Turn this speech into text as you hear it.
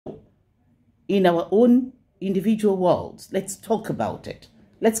in our own individual worlds. Let's talk about it.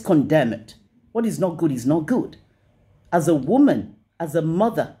 Let's condemn it. What is not good is not good. As a woman, as a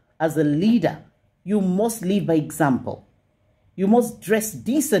mother, as a leader, you must live by example. You must dress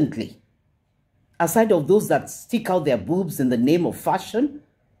decently. Aside of those that stick out their boobs in the name of fashion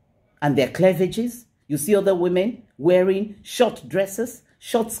and their cleavages, you see other women wearing short dresses,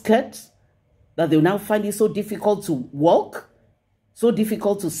 short skirts, that they'll now find it so difficult to walk, so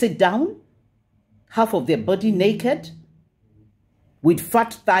difficult to sit down, half of their body naked, with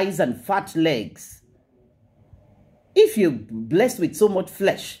fat thighs and fat legs. If you're blessed with so much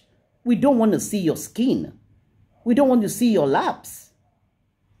flesh, we don't want to see your skin. We don't want to see your laps.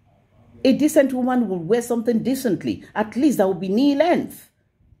 A decent woman will wear something decently. At least that will be knee length.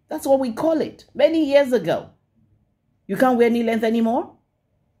 That's what we call it. Many years ago. You can't wear knee length anymore?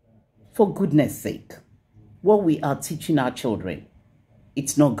 For goodness sake, what we are teaching our children,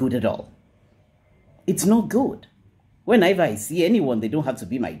 it's not good at all. It's not good. Whenever I see anyone, they don't have to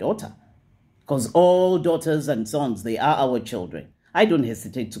be my daughter. Because all daughters and sons, they are our children. I don't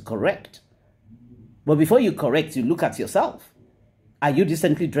hesitate to correct. But before you correct, you look at yourself. Are you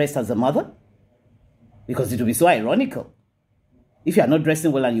decently dressed as a mother? Because it will be so ironical if you are not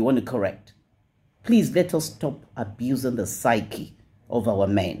dressing well and you want to correct. Please let us stop abusing the psyche of our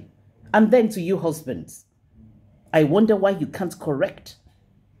men. And then to you husbands, I wonder why you can't correct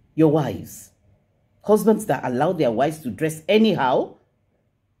your wives. Husbands that allow their wives to dress anyhow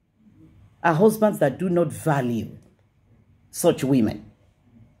are husbands that do not value such women.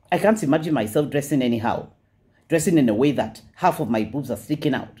 I can't imagine myself dressing anyhow, dressing in a way that half of my boobs are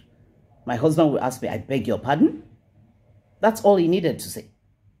sticking out. My husband will ask me, I beg your pardon? That's all he needed to say.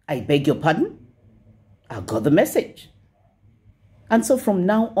 I beg your pardon? I got the message. And so from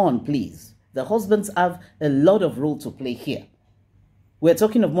now on, please, the husbands have a lot of role to play here. We're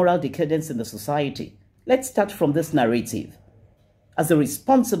talking of moral decadence in the society. Let's start from this narrative. As a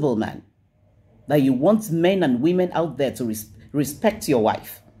responsible man, that you want men and women out there to respect your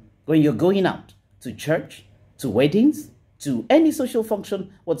wife. When you're going out to church, to weddings, to any social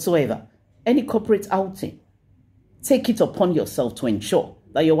function whatsoever, any corporate outing, take it upon yourself to ensure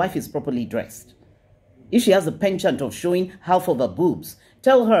that your wife is properly dressed. If she has a penchant of showing half of her boobs,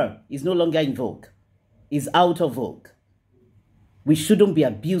 tell her it's no longer in vogue. It's out of vogue. We shouldn't be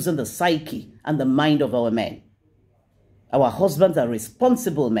abusing the psyche and the mind of our men. Our husbands are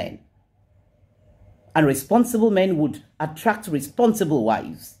responsible men. And responsible men would attract responsible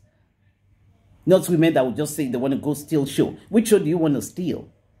wives. Not women that would just say they want to go steal show. Which show do you want to steal?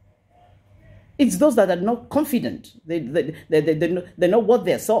 It's those that are not confident. They're not worth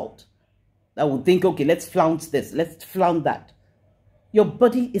their salt. That would think, okay, let's flounce this, let's flounce that. Your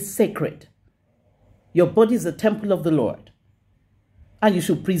body is sacred. Your body is the temple of the Lord. And you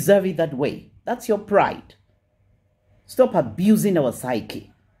should preserve it that way. That's your pride. Stop abusing our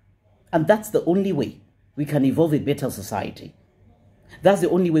psyche. And that's the only way we can evolve a better society. That's the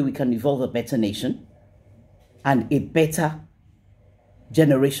only way we can evolve a better nation and a better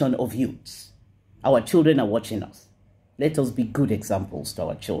generation of youths. Our children are watching us. Let us be good examples to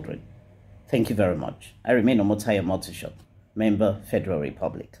our children. Thank you very much. I remain Omotayo Multishop, member, Federal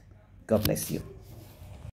Republic. God bless you.